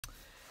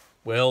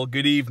Well,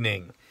 good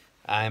evening.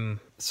 I'm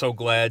so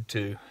glad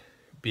to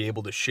be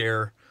able to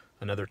share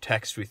another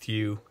text with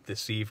you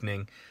this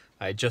evening.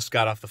 I just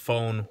got off the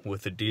phone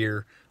with a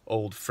dear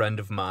old friend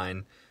of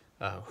mine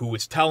who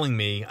was telling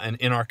me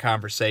in our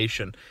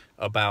conversation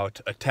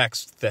about a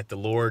text that the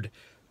Lord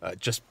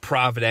just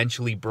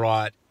providentially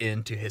brought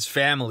into his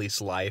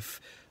family's life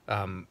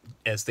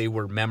as they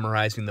were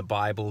memorizing the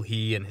Bible,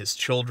 he and his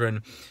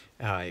children.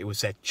 It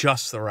was at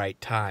just the right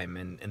time.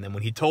 And then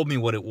when he told me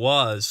what it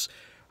was,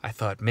 I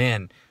thought,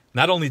 man,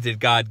 not only did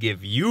God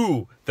give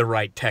you the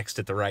right text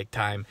at the right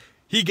time,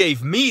 he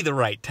gave me the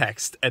right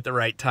text at the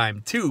right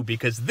time too,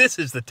 because this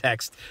is the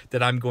text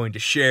that I'm going to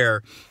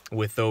share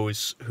with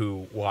those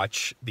who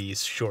watch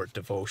these short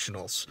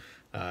devotionals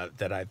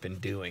that I've been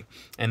doing.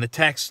 And the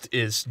text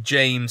is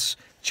James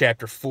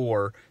chapter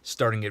 4,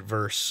 starting at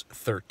verse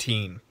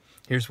 13.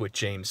 Here's what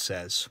James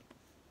says.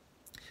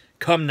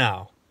 Come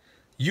now,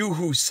 you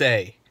who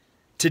say,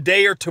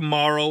 today or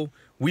tomorrow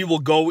we will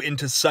go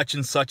into such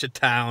and such a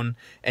town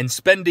and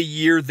spend a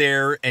year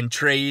there and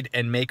trade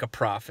and make a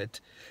profit.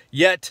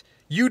 Yet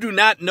you do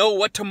not know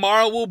what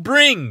tomorrow will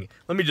bring.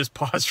 Let me just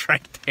pause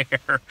right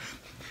there.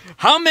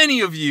 How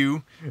many of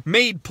you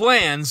made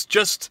plans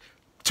just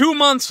 2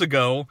 months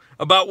ago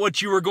about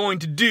what you were going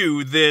to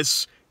do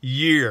this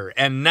year?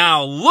 And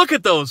now look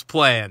at those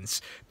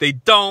plans. They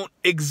don't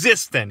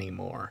exist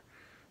anymore.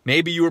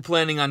 Maybe you were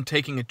planning on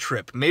taking a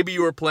trip. Maybe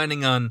you were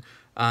planning on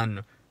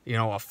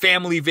a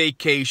family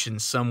vacation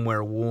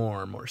somewhere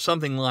warm or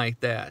something like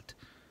that.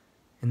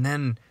 And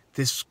then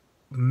this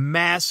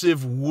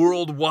massive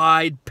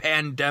worldwide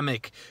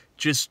pandemic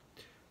just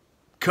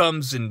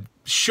comes and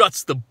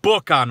shuts the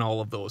book on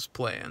all of those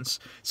plans.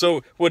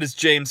 So what does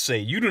James say?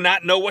 You do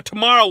not know what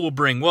tomorrow will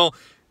bring. Well,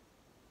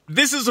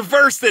 this is a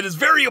verse that is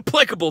very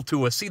applicable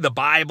to us. See, the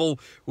Bible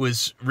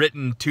was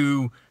written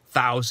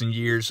 2,000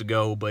 years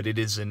ago, but it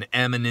is an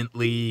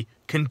eminently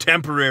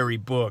contemporary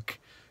book.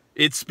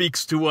 It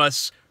speaks to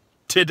us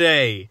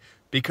today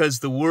because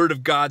the Word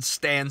of God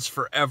stands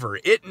forever.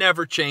 It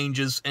never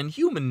changes, and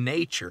human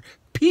nature,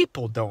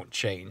 people don't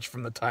change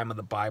from the time of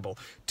the Bible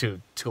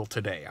till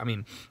today. I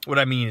mean, what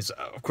I mean is,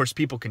 of course,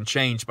 people can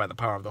change by the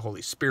power of the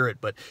Holy Spirit,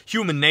 but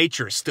human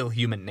nature is still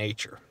human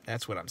nature.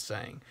 That's what I'm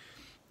saying.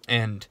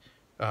 And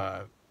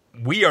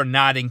we are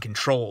not in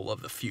control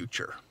of the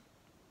future.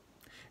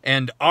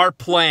 And our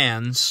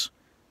plans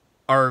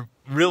are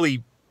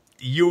really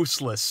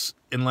useless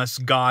unless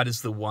God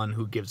is the one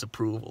who gives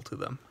approval to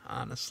them,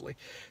 honestly.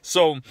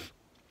 So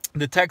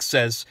the text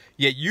says,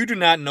 yet you do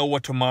not know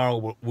what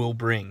tomorrow will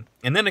bring.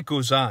 And then it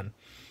goes on.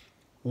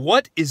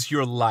 What is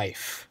your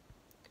life?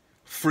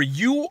 For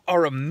you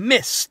are a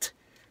mist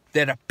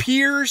that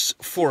appears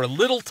for a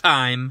little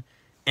time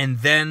and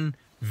then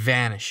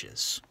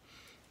vanishes.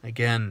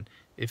 Again,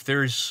 if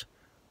there's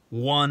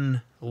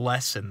one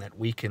lesson that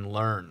we can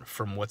learn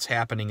from what's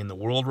happening in the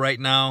world right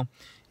now,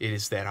 it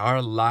is that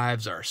our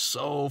lives are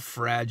so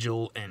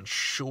fragile and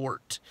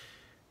short,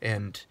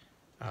 and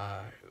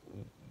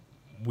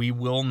we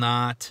will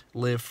not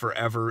live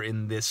forever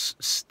in this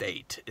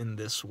state, in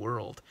this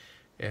world.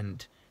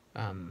 And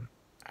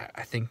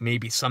I think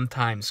maybe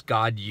sometimes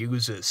God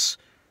uses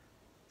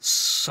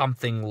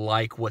something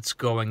like what's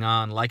going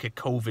on, like a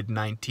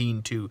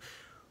COVID-19, to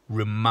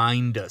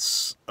remind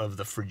us of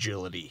the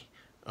fragility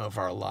of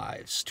our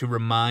lives, to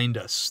remind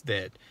us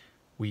that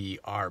we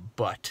are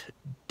but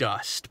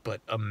dust,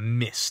 but a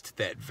mist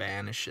that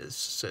vanishes,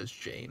 says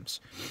James.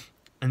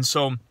 And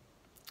so,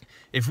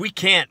 if we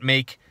can't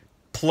make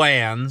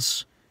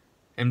plans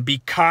and be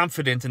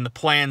confident in the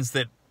plans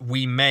that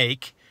we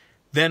make,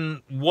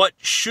 then what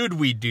should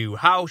we do?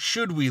 How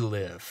should we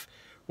live?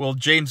 Well,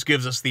 James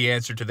gives us the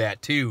answer to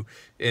that too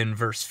in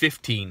verse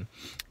 15.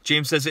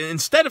 James says,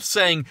 instead of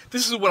saying,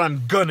 this is what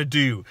I'm going to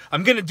do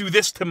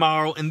this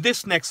tomorrow and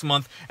this next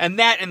month and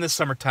that in the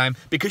summertime,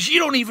 because you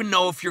don't even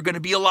know if you're going to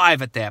be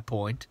alive at that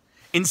point.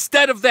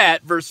 Instead of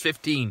that, verse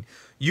 15,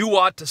 you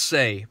ought to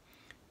say,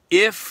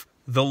 if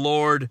the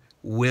Lord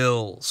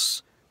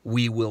wills,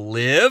 we will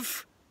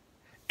live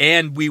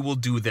and we will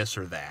do this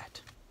or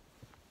that.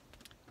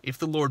 If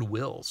the Lord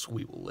wills,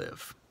 we will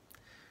live.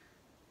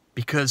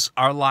 Because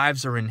our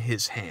lives are in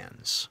His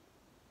hands.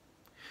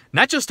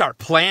 Not just our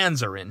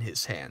plans are in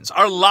His hands.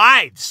 Our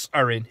lives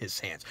are in His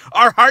hands.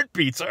 Our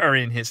heartbeats are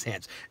in His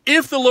hands.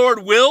 If the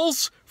Lord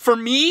wills for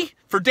me,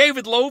 for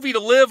David Lovey to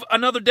live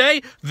another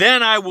day,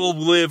 then I will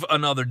live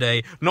another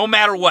day. No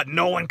matter what,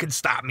 no one can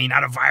stop me.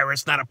 Not a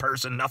virus, not a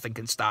person, nothing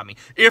can stop me.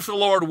 If the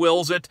Lord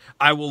wills it,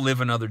 I will live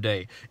another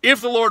day.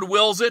 If the Lord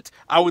wills it,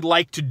 I would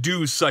like to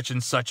do such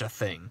and such a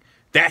thing.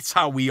 That's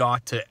how we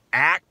ought to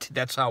act.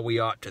 That's how we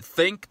ought to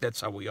think. That's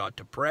how we ought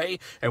to pray.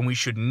 And we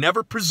should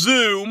never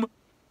presume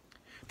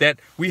that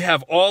we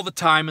have all the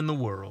time in the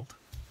world.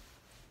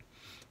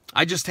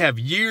 I just have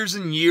years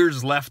and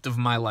years left of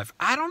my life.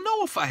 I don't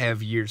know if I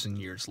have years and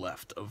years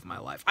left of my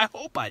life. I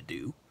hope I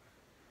do.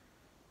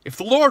 If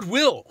the Lord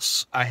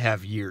wills, I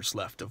have years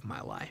left of my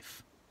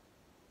life.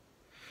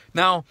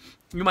 Now,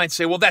 you might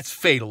say, well, that's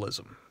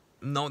fatalism.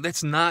 No,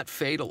 that's not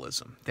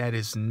fatalism. That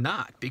is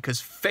not,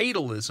 because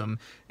fatalism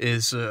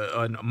is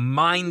a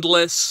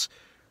mindless,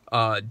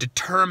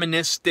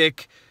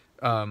 deterministic,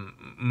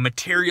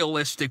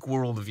 materialistic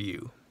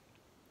worldview.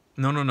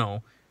 No, no,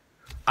 no.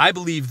 I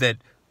believe that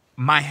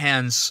my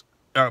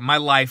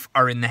life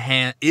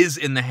is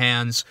in the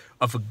hands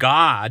of a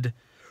God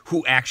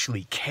who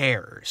actually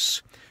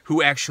cares,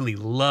 who actually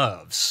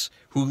loves,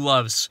 who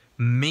loves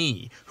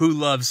me, who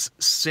loves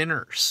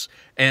sinners.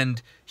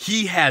 And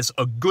he has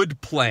a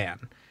good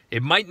plan.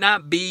 It might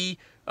not be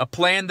a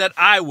plan that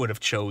I would have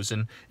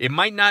chosen. It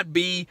might not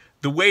be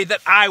the way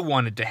that I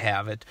wanted to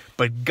have it,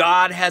 but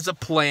God has a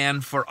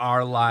plan for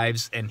our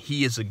lives, and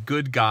he is a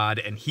good God,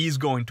 and he's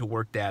going to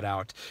work that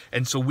out.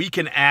 And so we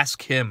can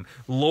ask him,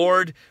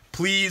 Lord,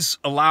 please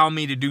allow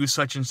me to do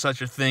such and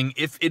such a thing.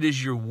 If it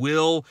is your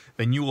will,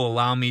 then you will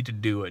allow me to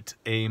do it.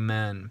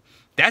 Amen.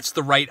 That's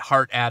the right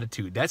heart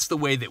attitude. That's the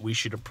way that we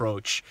should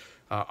approach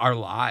our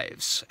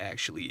lives,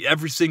 actually.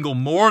 Every single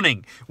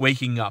morning,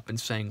 waking up and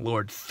saying,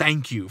 Lord,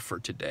 thank you for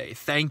today.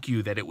 Thank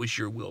you that it was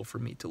your will for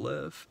me to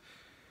live.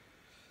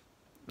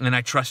 And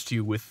I trust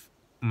you with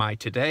my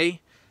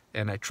today,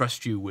 and I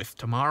trust you with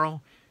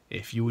tomorrow,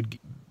 if you would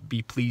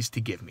be pleased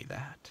to give me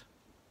that.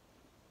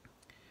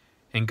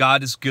 And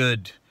God is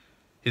good.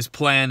 His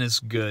plan is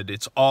good.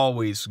 It's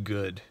always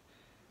good.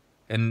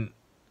 And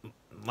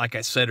like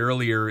I said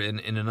earlier in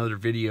another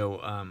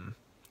video,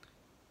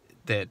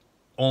 that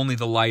only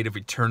the light of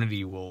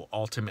eternity will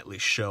ultimately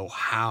show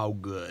how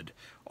good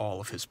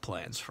all of his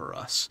plans for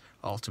us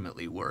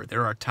ultimately were.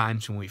 There are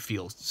times when we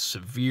feel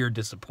severe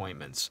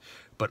disappointments,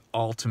 but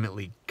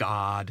ultimately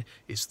God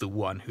is the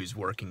one who's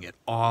working it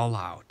all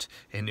out,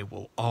 and it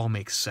will all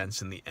make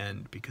sense in the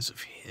end because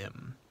of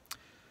him.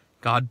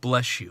 God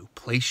bless you.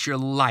 Place your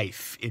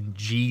life in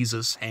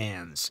Jesus'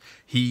 hands.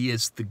 He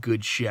is the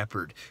good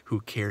shepherd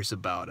who cares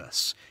about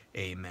us.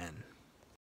 Amen.